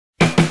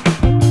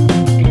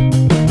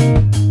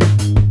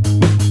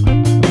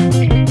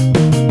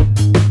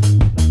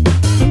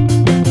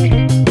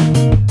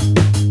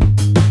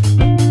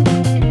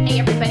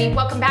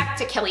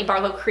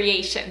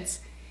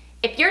Creations.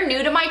 If you're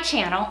new to my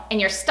channel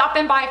and you're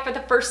stopping by for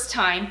the first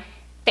time,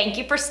 thank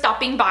you for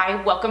stopping by.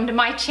 Welcome to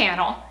my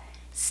channel.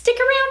 Stick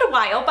around a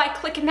while by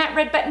clicking that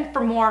red button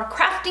for more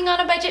crafting on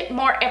a budget,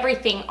 more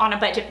everything on a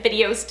budget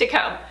videos to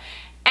come.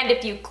 And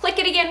if you click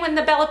it again when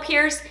the bell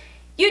appears,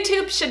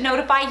 YouTube should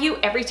notify you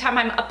every time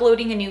I'm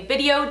uploading a new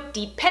video,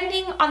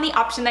 depending on the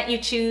option that you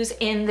choose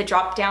in the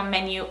drop-down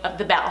menu of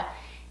the bell.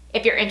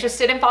 If you're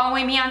interested in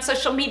following me on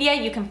social media,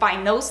 you can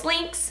find those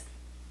links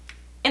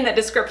in the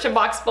description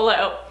box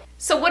below.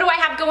 So what do I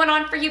have going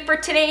on for you for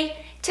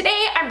today?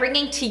 Today I'm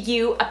bringing to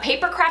you a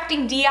paper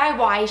crafting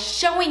DIY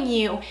showing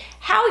you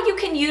how you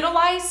can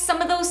utilize some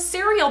of those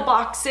cereal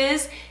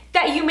boxes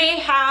that you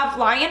may have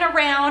lying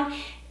around,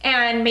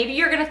 and maybe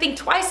you're gonna think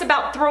twice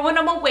about throwing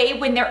them away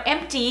when they're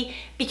empty,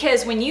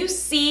 because when you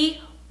see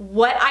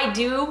what I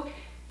do,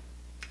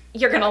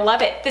 you're gonna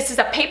love it. This is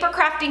a paper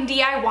crafting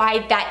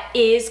DIY that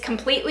is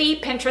completely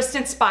Pinterest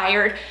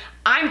inspired.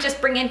 I'm just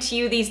bringing to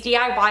you these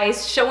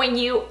DIYs, showing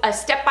you a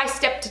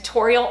step-by-step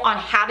tutorial on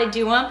how to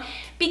do them,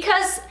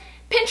 because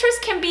Pinterest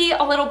can be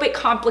a little bit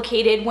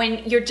complicated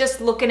when you're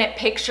just looking at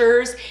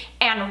pictures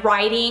and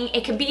writing.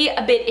 It can be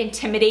a bit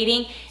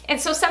intimidating.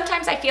 And so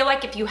sometimes I feel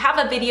like if you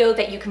have a video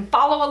that you can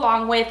follow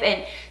along with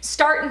and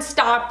start and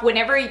stop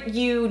whenever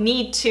you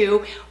need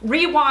to,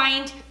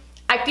 rewind,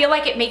 I feel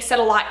like it makes it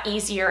a lot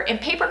easier.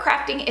 And paper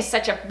crafting is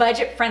such a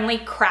budget-friendly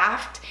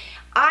craft.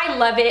 I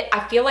love it.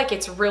 I feel like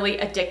it's really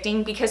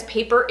addicting because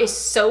paper is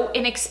so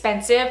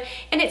inexpensive,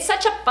 and it's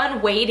such a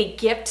fun way to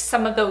gift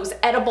some of those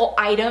edible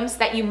items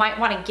that you might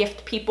want to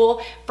gift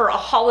people for a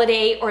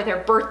holiday or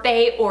their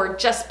birthday or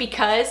just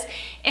because.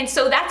 And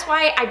so that's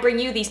why I bring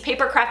you these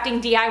paper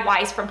crafting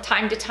DIYs from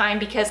time to time,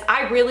 because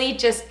I really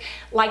just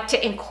like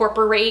to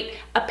incorporate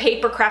a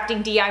paper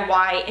crafting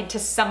DIY into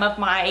some of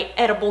my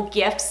edible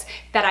gifts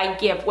that I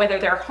give, whether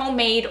they're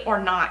homemade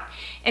or not.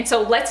 And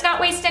so let's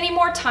not waste any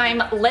more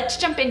time. Let's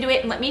jump into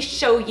it and let me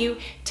show you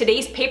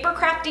today's paper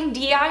crafting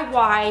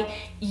DIY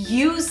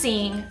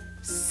using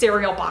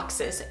cereal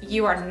boxes.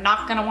 You are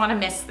not gonna wanna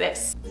miss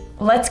this.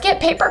 Let's get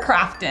paper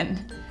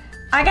crafting.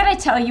 I gotta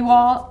tell you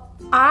all,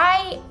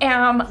 I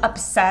am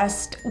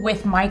obsessed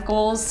with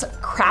Michael's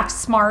Craft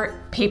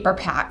Smart paper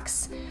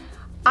packs.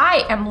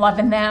 I am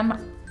loving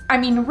them. I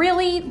mean,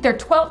 really, they're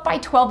 12 by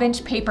 12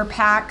 inch paper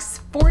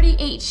packs,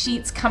 48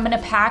 sheets come in a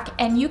pack,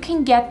 and you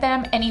can get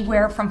them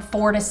anywhere from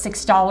 $4 to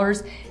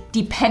 $6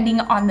 depending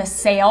on the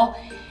sale.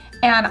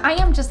 And I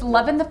am just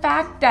loving the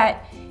fact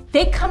that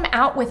they come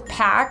out with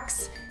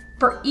packs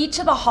for each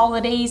of the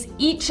holidays,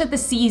 each of the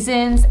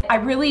seasons. I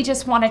really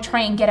just want to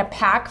try and get a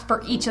pack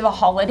for each of the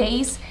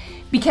holidays,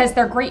 because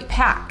they're great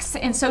packs.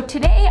 And so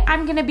today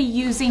I'm gonna be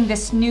using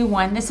this new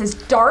one. This is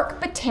Dark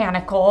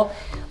Botanical.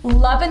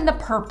 Loving the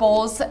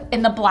purples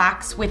and the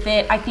blacks with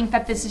it. I think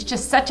that this is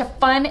just such a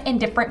fun and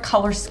different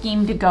color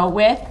scheme to go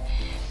with.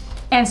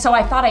 And so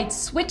I thought I'd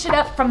switch it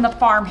up from the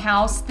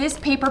farmhouse. This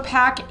paper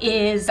pack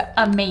is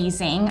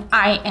amazing.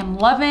 I am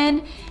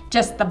loving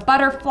just the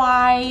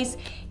butterflies.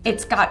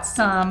 It's got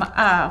some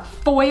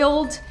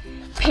foiled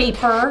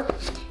paper.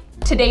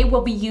 Today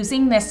we'll be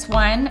using this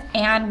one,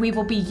 and we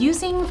will be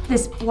using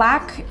this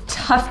black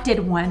tufted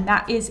one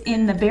that is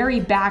in the very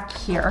back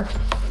here.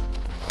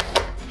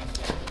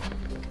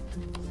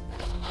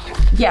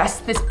 Yes,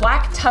 this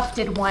black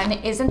tufted one,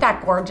 isn't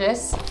that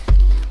gorgeous?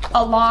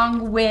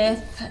 Along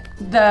with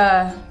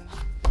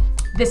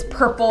this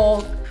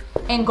purple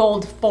and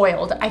gold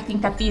foiled. I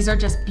think that these are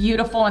just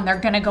beautiful and they're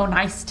gonna go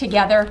nice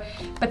together.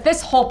 But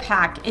this whole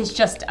pack is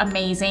just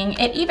amazing.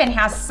 It even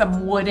has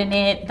some wood in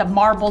it, the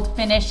marbled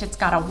finish. It's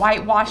got a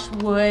whitewashed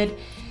wood,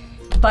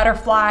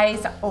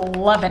 butterflies,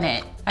 loving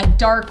it. A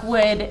dark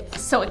wood,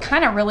 so it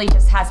kind of really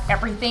just has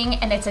everything,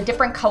 and it's a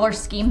different color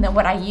scheme than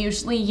what I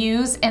usually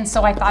use, and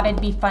so I thought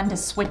it'd be fun to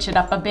switch it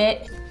up a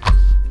bit.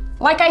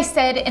 Like I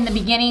said in the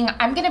beginning,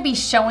 I'm gonna be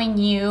showing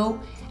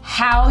you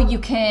how you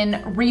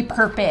can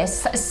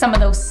repurpose some of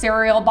those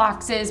cereal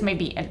boxes,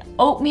 maybe an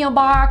oatmeal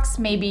box,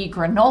 maybe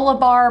granola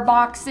bar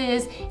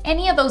boxes,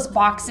 any of those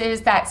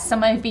boxes that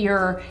some of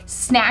your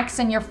snacks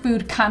and your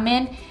food come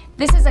in.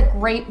 This is a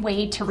great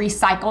way to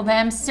recycle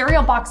them.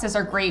 Cereal boxes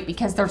are great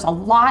because there's a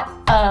lot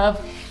of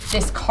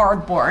this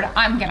cardboard.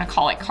 I'm gonna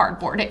call it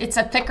cardboard. It's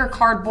a thicker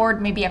cardboard,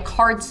 maybe a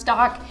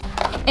cardstock,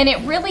 and it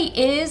really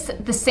is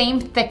the same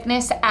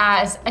thickness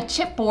as a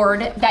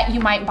chipboard that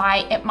you might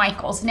buy at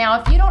Michael's. Now,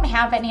 if you don't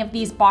have any of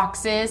these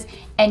boxes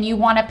and you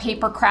wanna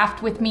paper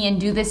craft with me and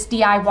do this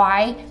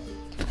DIY,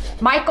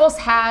 Michael's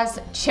has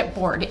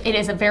chipboard. It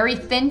is a very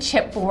thin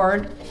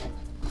chipboard.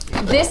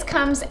 This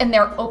comes in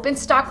their open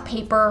stock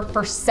paper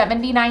for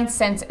 79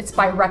 cents. It's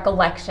by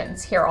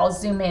Recollections. Here, I'll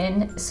zoom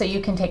in so you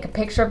can take a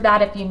picture of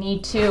that if you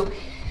need to.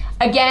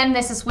 Again,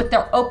 this is with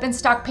their open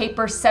stock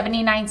paper,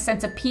 79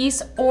 cents a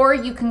piece, or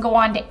you can go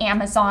on to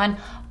Amazon.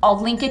 I'll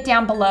link it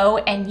down below,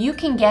 and you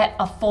can get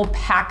a full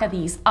pack of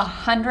these,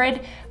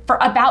 100 for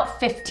about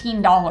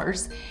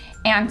 $15.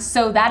 And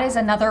so that is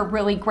another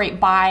really great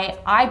buy.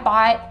 I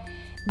bought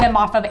them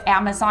off of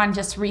Amazon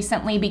just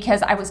recently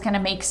because I was gonna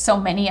make so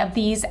many of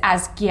these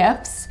as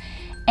gifts.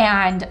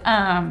 And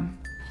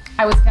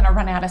I was gonna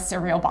run out of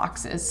cereal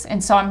boxes,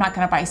 and so I'm not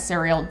gonna buy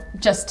cereal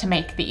just to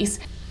make these.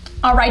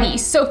 Alrighty,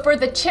 so for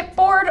the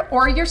chipboard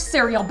or your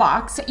cereal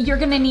box, you're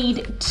gonna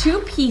need 2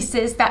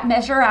 pieces that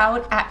measure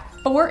out at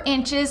 4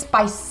 inches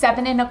by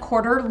 7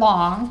 1/4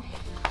 long.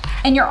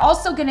 And you're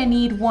also gonna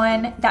need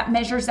one that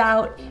measures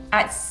out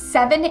at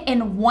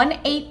 7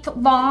 1/8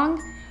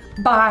 long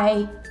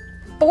by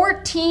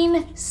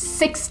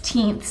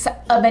 14/16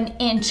 of an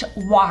inch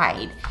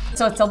wide.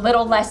 So it's a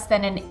little less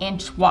than an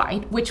inch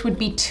wide, which would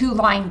be 2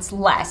 lines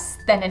less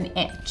than an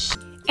inch.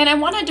 And I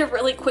wanted to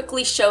really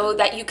quickly show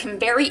that you can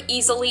very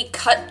easily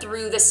cut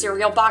through the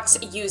cereal box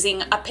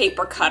using a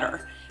paper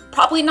cutter.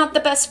 Probably not the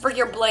best for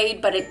your blade,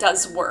 but it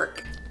does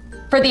work.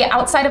 For the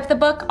outside of the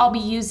book, I'll be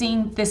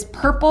using this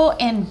purple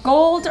and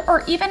gold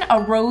or even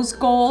a rose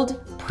gold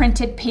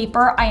printed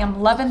paper. I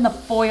am loving the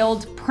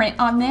foiled print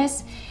on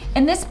this.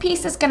 And this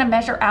piece is gonna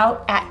measure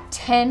out at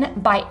 10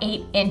 by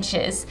 8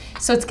 inches.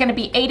 So it's gonna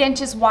be 8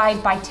 inches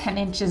wide by 10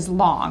 inches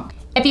long.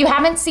 If you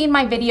haven't seen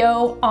my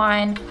video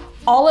on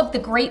all of the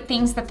great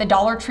things that the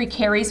Dollar Tree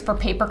carries for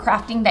paper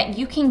crafting that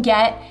you can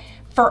get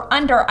for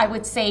under, I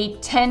would say,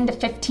 $10 to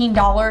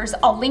 $15,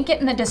 I'll link it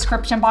in the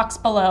description box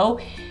below,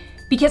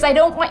 because I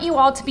don't want you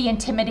all to be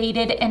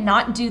intimidated and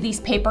not do these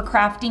paper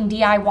crafting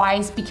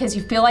DIYs because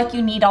you feel like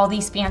you need all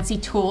these fancy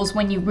tools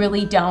when you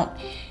really don't.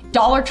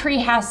 Dollar Tree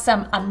has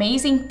some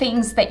amazing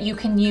things that you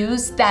can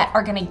use that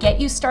are gonna get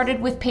you started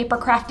with paper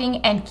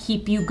crafting and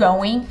keep you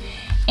going.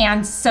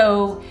 And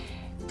so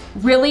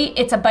really,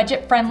 it's a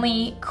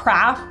budget-friendly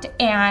craft,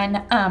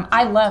 and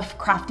I love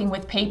crafting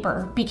with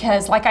paper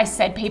because, like I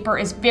said, paper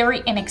is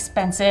very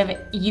inexpensive.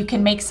 You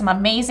can make some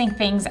amazing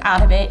things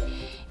out of it,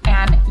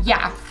 and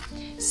yeah.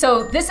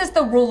 So this is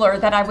the ruler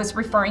that I was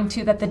referring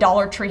to that the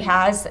Dollar Tree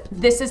has.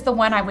 This is the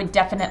one I would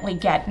definitely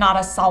get, not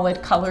a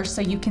solid color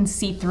so you can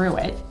see through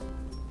it.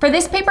 For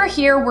this paper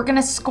here, we're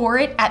gonna score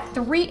it at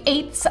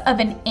 3/8 of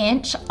an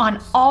inch on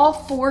all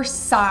 4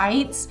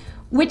 sides,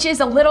 which is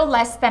a little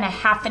less than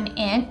 1/2 an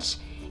inch.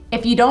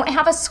 If you don't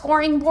have a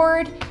scoring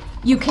board,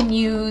 you can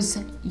use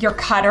your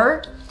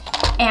cutter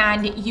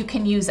and you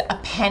can use a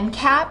pen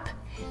cap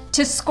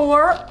to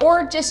score,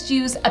 or just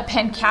use a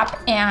pen cap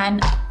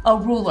and a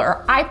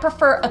ruler. I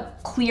prefer a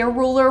clear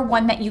ruler,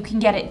 one that you can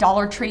get at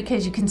Dollar Tree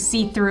because you can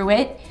see through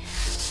it.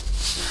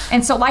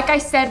 And so like I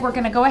said, we're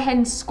gonna go ahead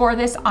and score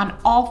this on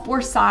all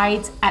 4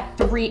 sides at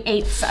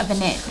 3/8 of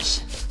an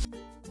inch.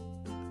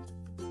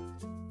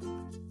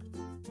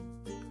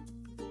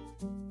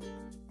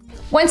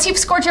 Once you've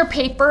scored your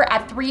paper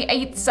at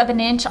 3/8 of an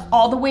inch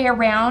all the way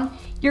around,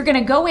 you're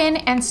gonna go in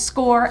and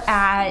score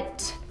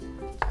at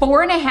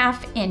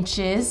 4.5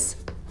 inches.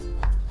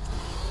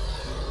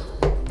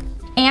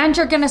 And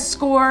you're gonna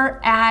score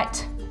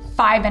at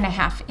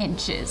 5.5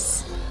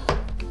 inches.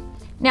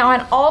 Now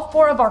on all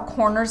 4 of our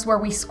corners where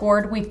we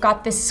scored, we've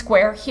got this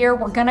square here.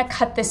 We're gonna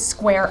cut this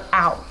square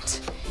out.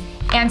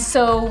 And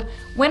so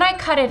when I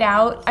cut it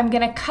out, I'm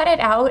gonna cut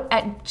it out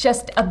at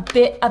just a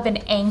bit of an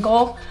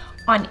angle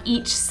on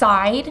each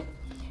side,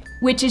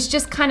 which is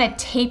just kind of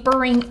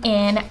tapering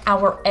in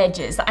our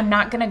edges. I'm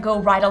not gonna go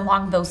right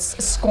along those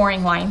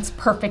scoring lines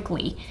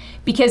perfectly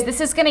because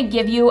this is gonna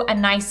give you a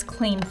nice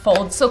clean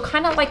fold. So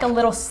kind of like a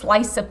little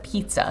slice of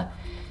pizza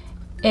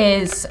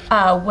is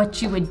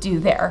what you would do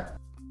there.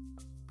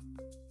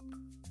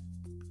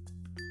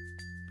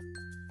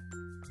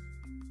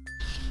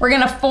 We're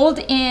gonna fold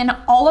in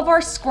all of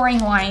our scoring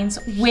lines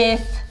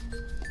with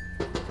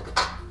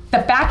the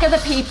back of the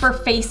paper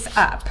face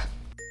up.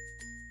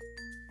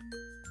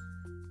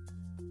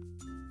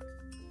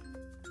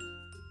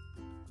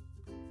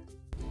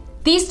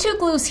 These 2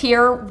 glues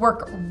here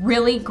work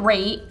really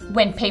great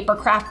when paper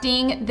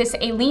crafting. This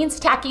Aleene's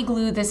Tacky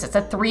Glue, this is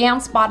a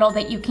 3-ounce bottle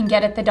that you can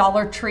get at the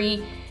Dollar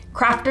Tree.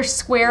 Crafter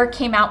Square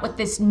came out with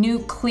this new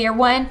clear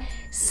one.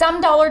 Some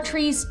Dollar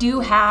Trees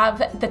do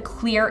have the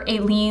clear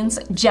Aleene's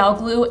gel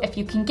glue. If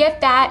you can get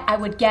that, I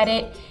would get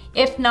it.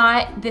 If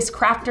not, this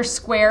Crafter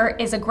Square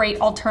is a great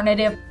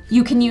alternative.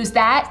 You can use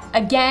that.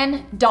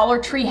 Again, Dollar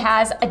Tree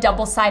has a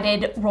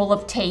double-sided roll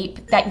of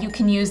tape that you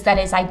can use that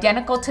is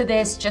identical to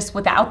this, just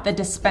without the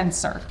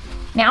dispenser.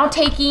 Now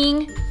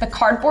taking the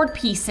cardboard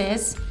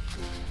pieces,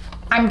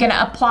 I'm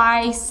gonna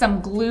apply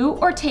some glue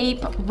or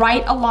tape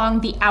right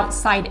along the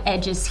outside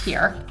edges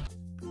here.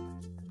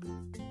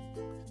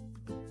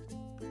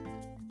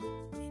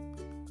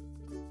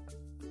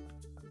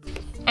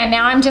 And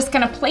now I'm just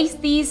gonna place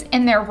these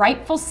in their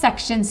rightful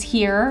sections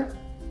here,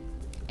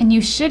 and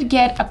you should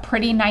get a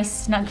pretty nice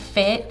snug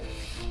fit.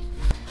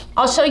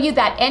 I'll show you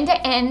that end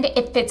to end,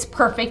 it fits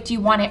perfect.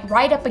 You want it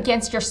right up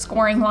against your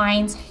scoring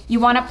lines. You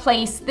wanna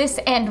place this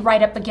end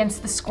right up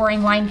against the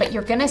scoring line, but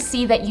you're gonna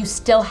see that you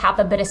still have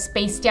a bit of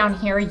space down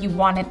here. You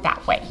want it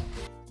that way.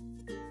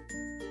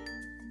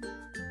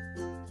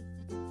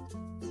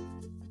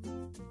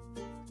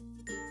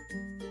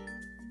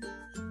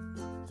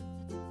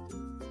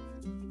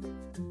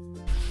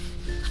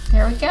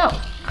 There we go.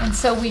 And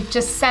so we've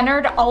just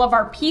centered all of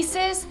our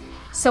pieces.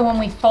 So when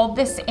we fold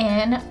this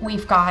in,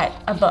 we've got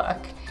a book.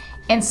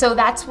 And so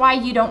that's why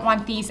you don't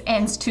want these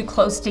ends too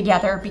close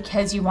together,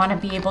 because you want to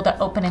be able to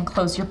open and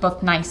close your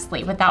book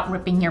nicely without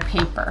ripping your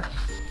paper.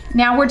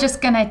 Now we're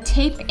just going to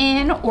tape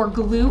in or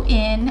glue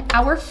in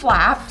our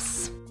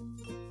flaps.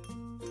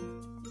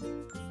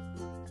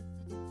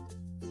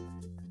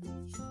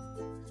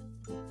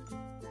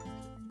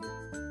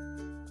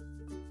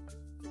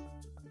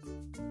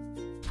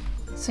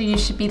 So you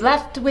should be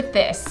left with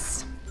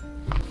this.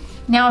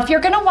 Now, if you're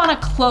gonna wanna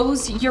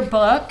close your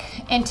book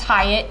and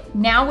tie it,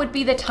 now would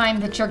be the time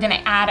that you're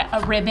gonna add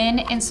a ribbon.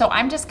 And so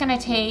I'm just gonna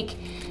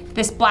take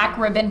this black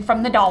ribbon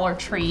from the Dollar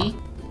Tree.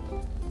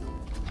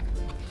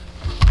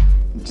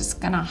 I'm just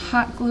gonna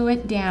hot glue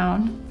it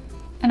down.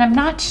 And I'm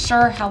not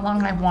sure how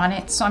long I want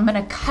it, so I'm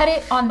gonna cut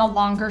it on the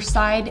longer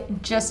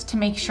side just to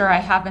make sure I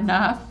have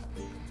enough.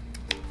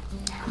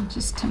 And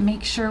just to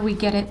make sure we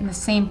get it in the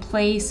same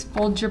place,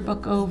 fold your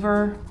book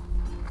over.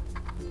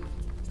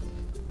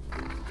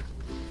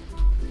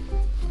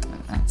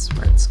 That's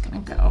where it's gonna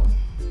go.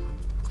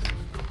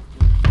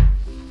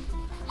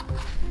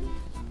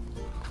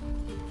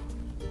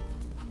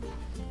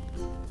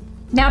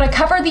 Now to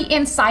cover the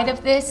inside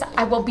of this,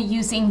 I will be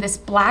using this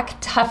black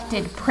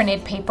tufted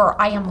printed paper.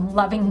 I am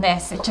loving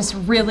this. It just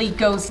really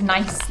goes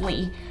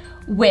nicely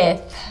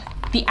with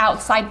the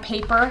outside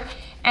paper.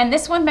 And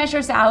this one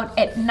measures out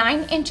at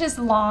 9 inches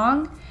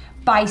long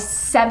by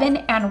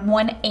 7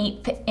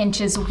 1/8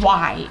 inches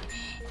wide.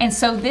 And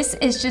so this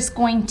is just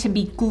going to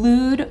be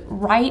glued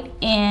right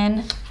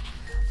in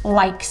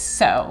like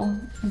so.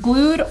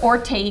 Glued or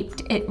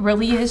taped, it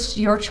really is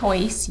your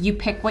choice. You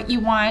pick what you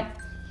want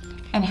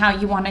and how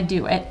you want to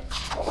do it.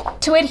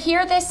 To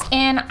adhere this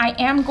in, I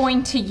am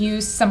going to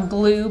use some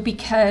glue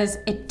because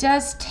it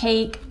does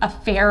take a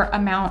fair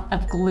amount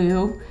of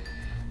glue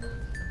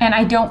and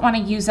I don't want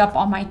to use up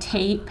all my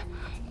tape.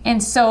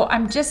 And so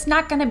I'm just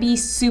not going to be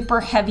super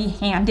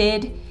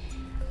heavy-handed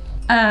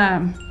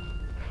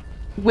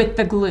with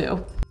the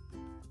glue.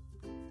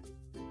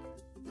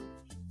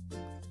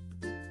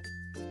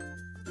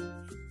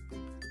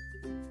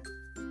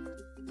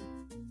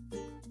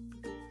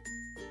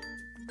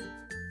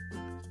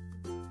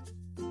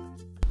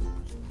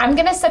 I'm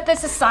gonna set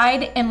this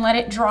aside and let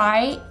it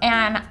dry,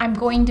 and I'm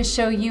going to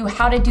show you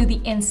how to do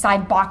the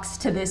inside box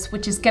to this,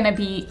 which is gonna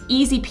be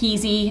easy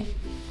peasy,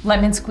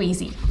 lemon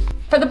squeezy.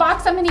 For the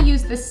box, I'm gonna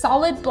use this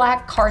solid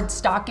black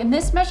cardstock, and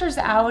this measures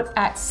out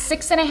at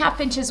 6.5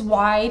 inches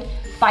wide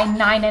by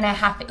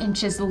 9.5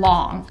 inches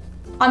long.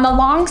 On the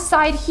long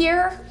side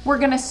here, we're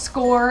gonna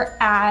score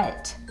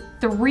at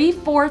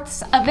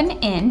 3/4 of an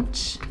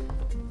inch.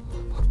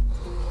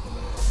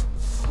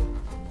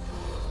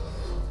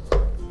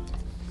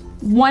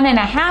 One and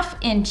a half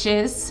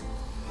inches,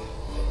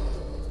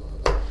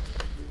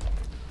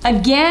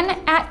 again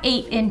at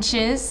 8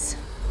 inches,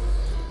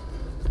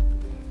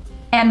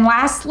 and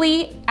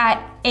lastly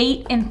at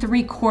 8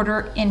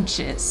 3/4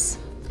 inches.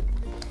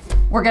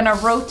 We're gonna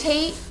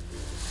rotate.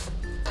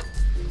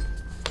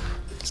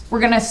 We're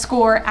gonna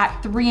score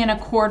at 3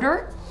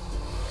 1/4,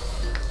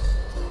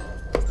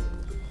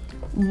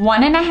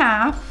 1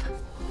 1/2,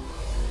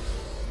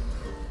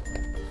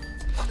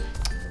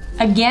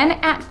 again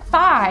at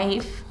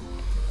 5,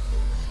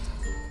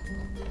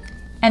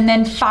 and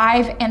then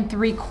 5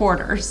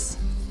 3/4.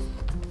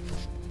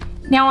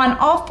 Now on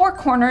all 4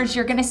 corners,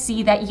 you're gonna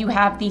see that you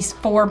have these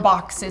 4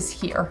 boxes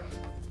here.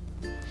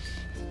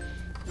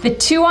 The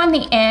 2 on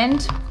the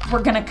end,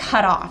 we're gonna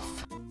cut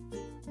off.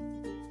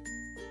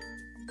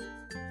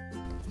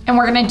 And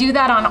we're gonna do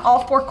that on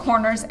all 4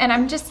 corners, and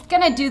I'm just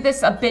gonna do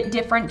this a bit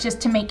different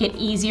just to make it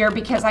easier,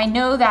 because I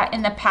know that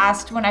in the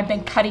past when I've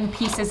been cutting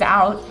pieces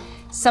out,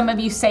 some of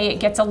you say it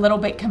gets a little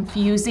bit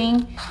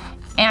confusing,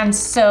 and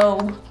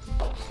so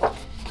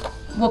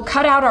we'll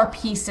cut out our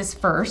pieces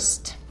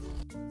first.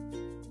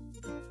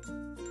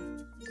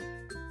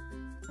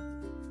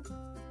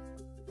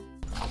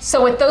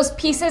 So with those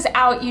pieces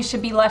out, you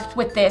should be left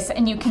with this,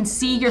 and you can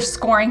see your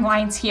scoring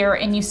lines here,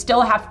 and you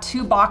still have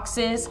 2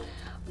 boxes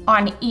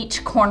on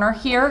each corner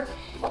here.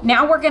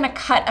 Now we're gonna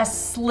cut a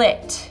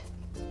slit.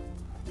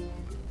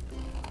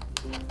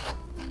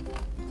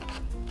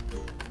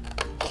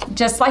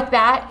 Just like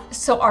that,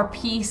 so our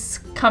piece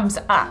comes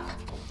up.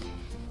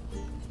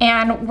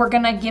 And we're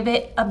gonna give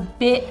it a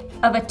bit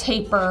of a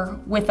taper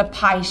with a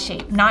pie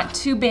shape. Not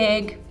too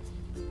big,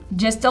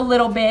 just a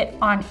little bit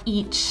on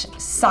each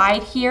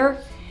side here.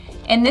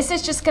 And this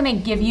is just gonna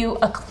give you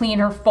a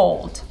cleaner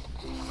fold.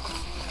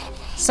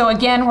 So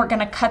again, we're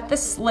gonna cut the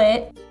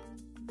slit,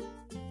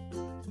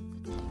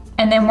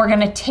 and then we're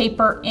gonna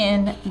taper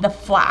in the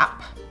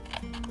flap.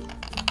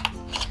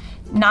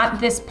 Not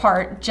this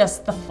part,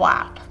 just the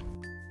flap.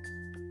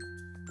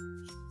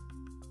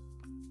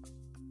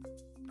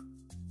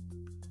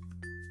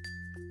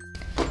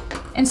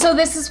 And so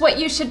this is what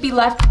you should be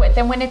left with.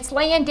 And when it's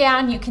laying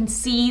down, you can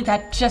see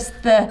that just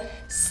the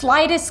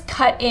slightest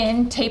cut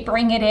in,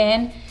 tapering it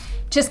in,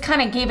 just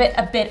kind of gave it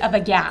a bit of a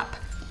gap.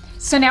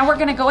 So now we're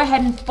gonna go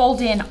ahead and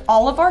fold in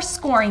all of our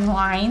scoring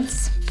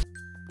lines.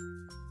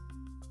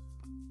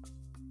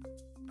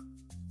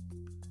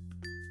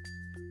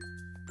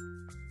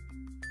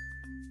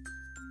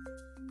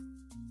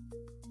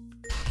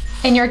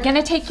 And you're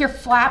gonna take your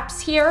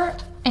flaps here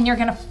and you're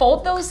gonna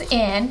fold those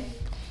in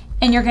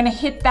and you're gonna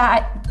hit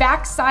that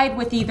back side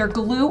with either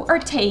glue or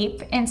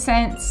tape. And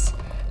since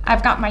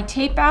I've got my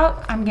tape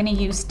out, I'm gonna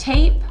use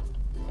tape.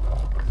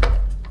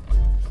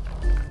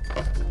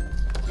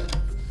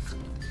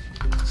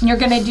 And you're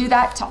gonna do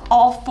that to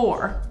all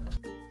four.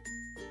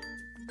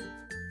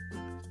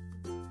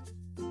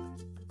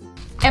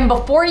 And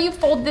before you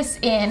fold this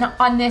in,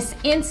 on this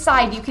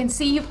inside, you can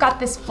see you've got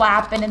this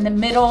flap and in the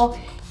middle,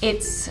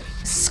 it's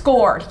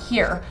scored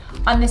here.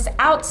 On this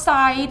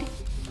outside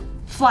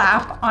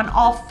flap on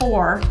all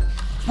four,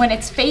 when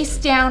it's face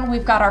down,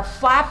 we've got our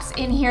flaps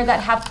in here that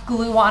have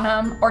glue on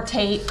them or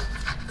tape.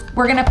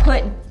 We're gonna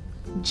put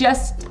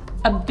just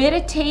a bit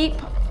of tape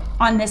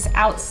on this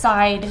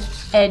outside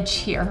edge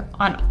here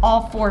on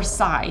all four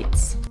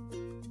sides.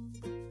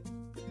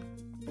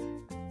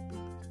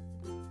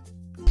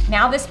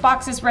 Now this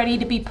box is ready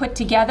to be put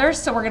together,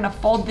 so we're gonna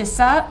fold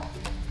this up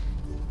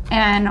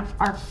and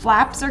our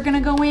flaps are gonna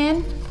go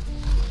in.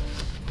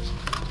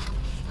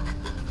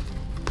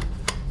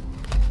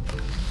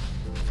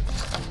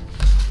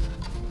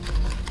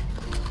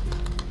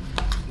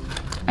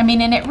 I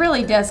mean, and it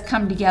really does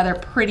come together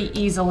pretty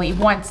easily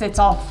once it's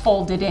all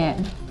folded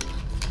in.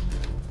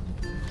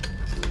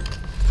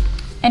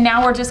 And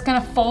now we're just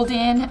gonna fold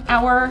in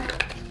our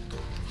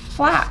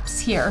flaps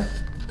here.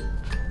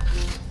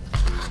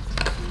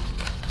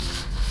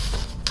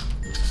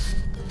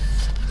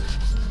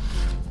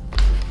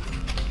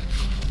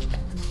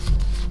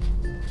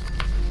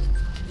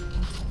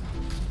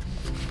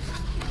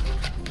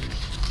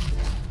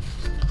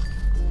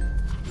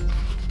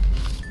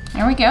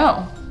 There we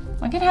go.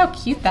 Look at how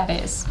cute that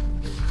is.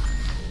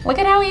 Look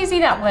at how easy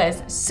that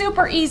was.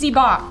 Super easy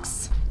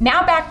box.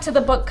 Now back to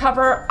the book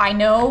cover. I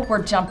know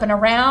we're jumping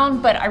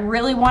around, but I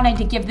really wanted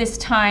to give this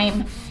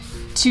time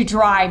to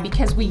dry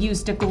because we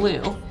used a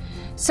glue.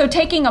 So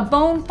taking a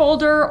bone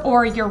folder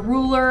or your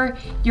ruler,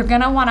 you're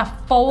gonna wanna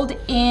fold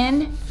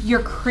in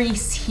your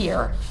crease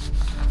here.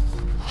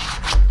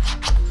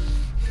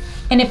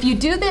 And if you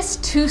do this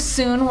too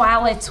soon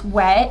while it's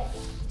wet,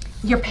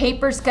 your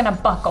paper's gonna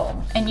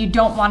buckle and you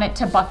don't want it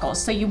to buckle.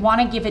 So you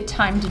wanna give it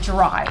time to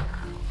dry.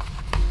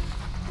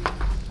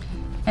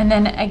 And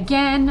then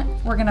again,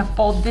 we're gonna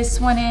fold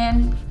this one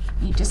in.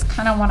 You just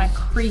kinda wanna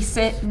crease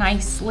it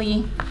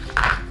nicely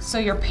so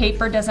your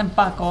paper doesn't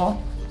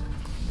buckle.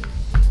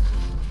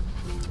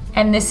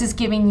 And this is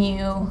giving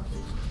you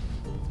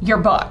your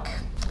book.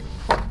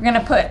 We're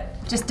gonna put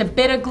just a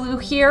bit of glue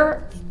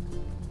here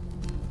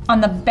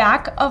on the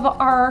back of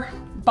our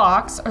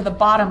box or the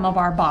bottom of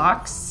our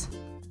box.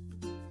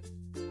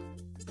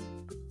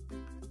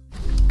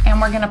 And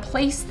we're gonna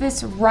place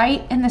this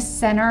right in the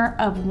center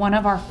of one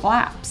of our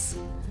flaps,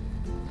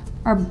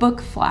 our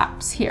book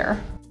flaps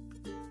here.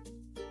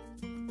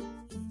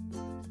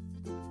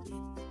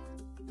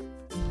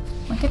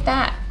 Look at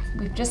that.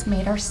 We've just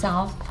made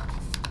ourselves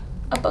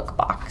a book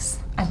box.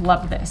 I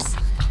love this.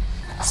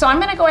 So I'm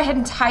gonna go ahead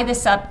and tie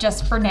this up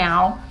just for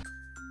now.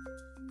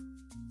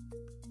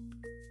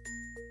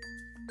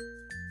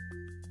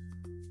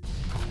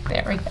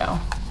 There we go.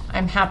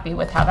 I'm happy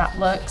with how that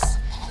looks.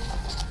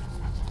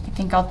 I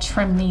think I'll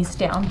trim these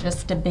down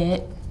just a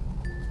bit.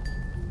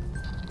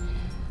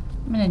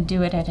 I'm gonna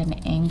do it at an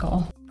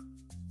angle.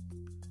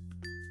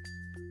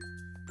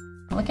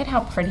 Look at how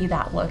pretty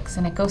that looks,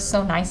 and it goes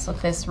so nice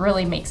with this,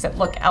 really makes it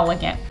look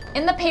elegant.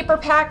 In the paper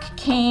pack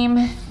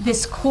came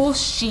this cool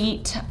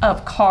sheet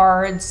of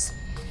cards,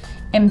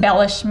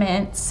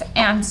 embellishments,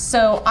 and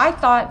so I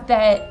thought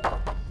that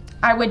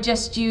I would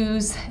just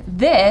use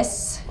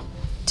this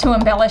to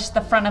embellish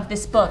the front of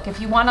this book.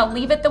 If you wanna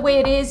leave it the way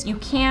it is, you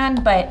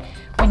can, but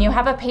when you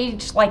have a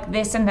page like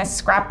this in this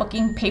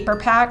scrapbooking paper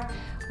pack,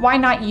 why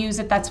not use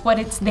it? That's what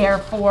it's there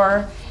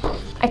for.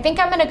 I think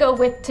I'm gonna go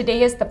with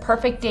today is the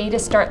perfect day to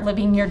start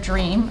living your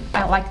dream.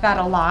 I like that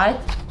a lot.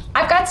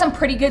 I've got some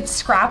pretty good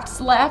scraps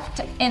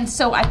left, and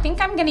so I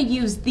think I'm gonna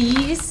use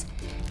these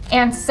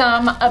and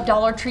some of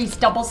Dollar Tree's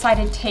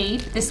double-sided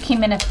tape. This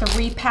came in a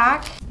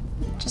 3-pack.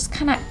 Just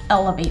kind of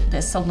elevate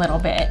this a little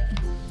bit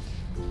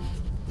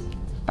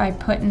by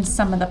putting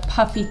some of the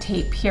puffy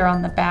tape here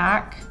on the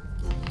back.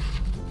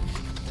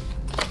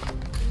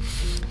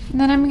 And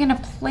then I'm gonna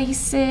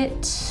place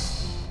it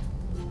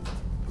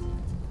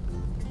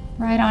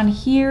right on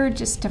here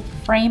just to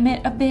frame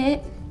it a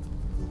bit.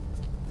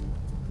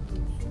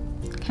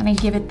 Kind of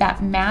give it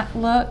that matte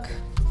look.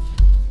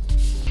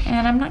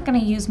 And I'm not gonna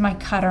use my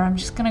cutter, I'm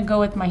just gonna go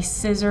with my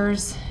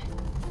scissors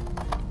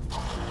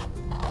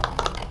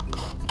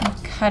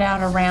and cut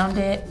out around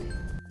it.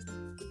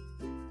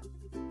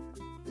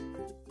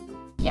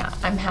 Yeah,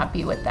 I'm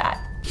happy with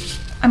that.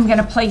 I'm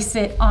gonna place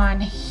it on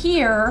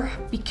here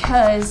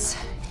because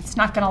it's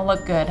not gonna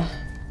look good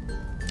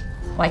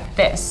like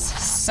this.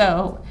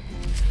 So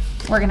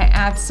we're gonna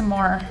add some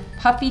more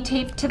puffy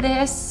tape to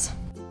this.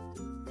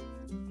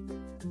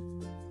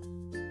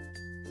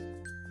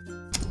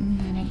 And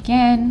then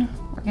again,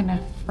 we're gonna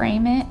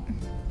frame it.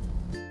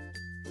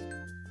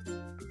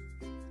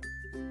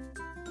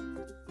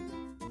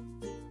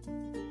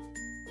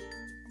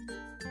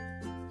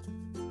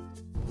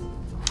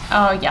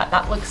 Oh yeah,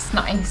 that looks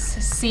nice.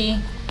 See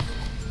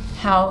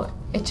how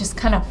it just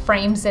kind of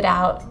frames it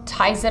out,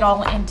 ties it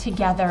all in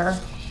together.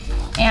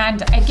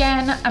 And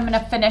again, I'm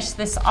gonna finish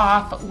this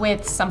off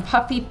with some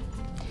puffy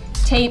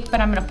tape, but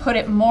I'm gonna put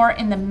it more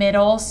in the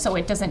middle so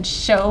it doesn't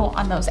show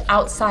on those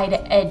outside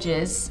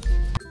edges.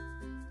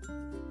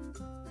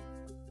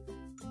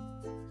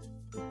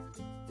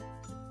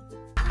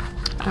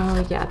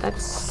 Oh yeah,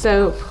 that's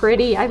so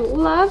pretty. I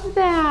love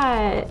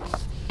that.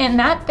 And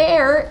that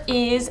there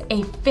is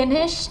a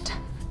finished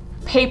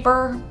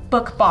paper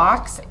book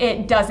box.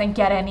 It doesn't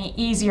get any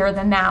easier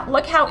than that.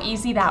 Look how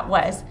easy that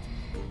was.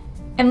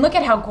 And look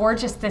at how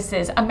gorgeous this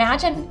is.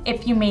 Imagine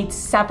if you made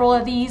several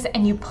of these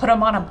and you put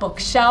them on a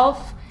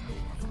bookshelf.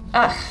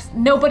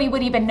 Nobody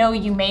would even know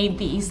you made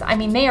these. I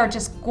mean, they are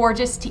just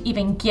gorgeous to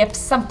even gift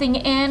something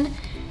in.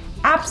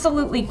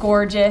 Absolutely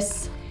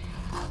gorgeous.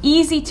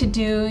 Easy to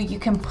do. You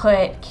can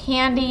put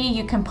candy,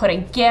 you can put a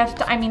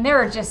gift. I mean, there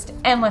are just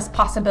endless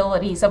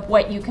possibilities of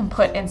what you can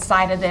put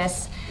inside of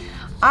this.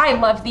 I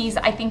love these.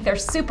 I think they're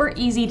super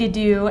easy to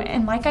do.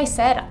 And like I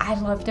said, I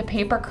love to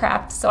paper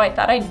craft, so I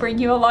thought I'd bring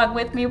you along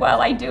with me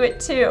while I do it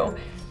too.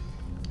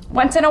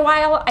 Once in a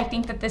while, I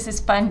think that this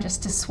is fun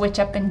just to switch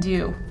up and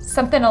do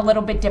something a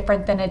little bit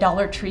different than a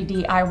Dollar Tree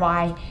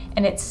DIY,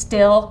 and it's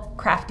still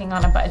crafting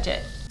on a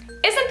budget.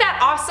 Isn't that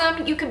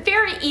awesome? You could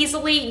very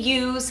easily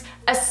use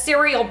a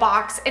cereal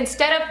box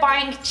instead of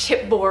buying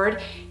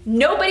chipboard.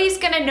 Nobody's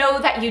gonna know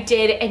that you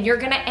did, and you're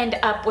gonna end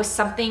up with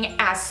something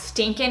as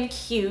stinking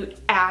cute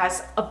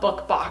as a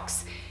book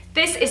box.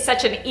 This is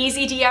such an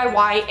easy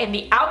DIY, and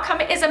the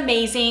outcome is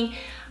amazing.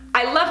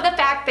 I love the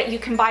fact that you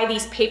can buy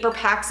these paper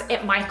packs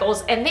at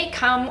Michael's and they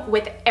come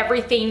with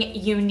everything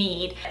you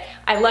need.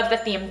 I love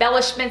that the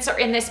embellishments are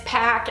in this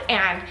pack,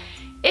 and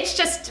it's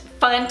just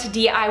fun to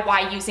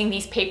DIY using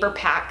these paper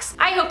packs.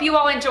 I hope you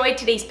all enjoyed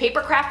today's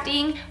paper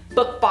crafting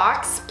book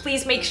box.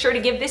 Please make sure to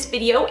give this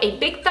video a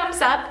big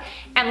thumbs up,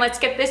 and let's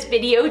get this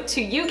video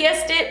to, you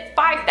guessed it,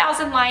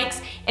 5,000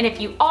 likes. And if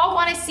you all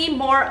want to see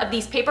more of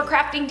these paper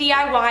crafting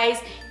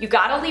DIYs, you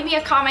gotta leave me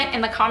a comment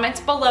in the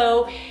comments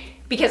below,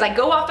 because I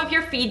go off of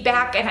your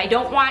feedback and I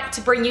don't want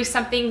to bring you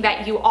something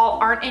that you all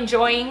aren't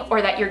enjoying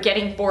or that you're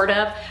getting bored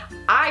of.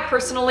 I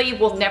personally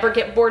will never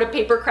get bored of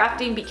paper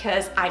crafting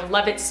because I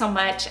love it so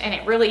much, and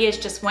it really is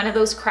just one of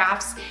those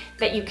crafts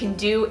that you can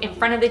do in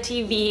front of the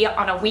TV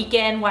on a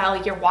weekend while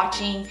you're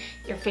watching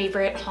your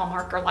favorite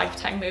Hallmark or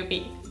Lifetime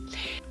movie.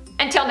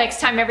 Until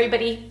next time,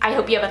 everybody, I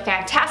hope you have a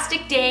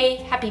fantastic day.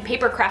 Happy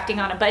paper crafting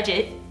on a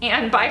budget,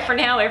 and bye for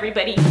now,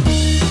 everybody.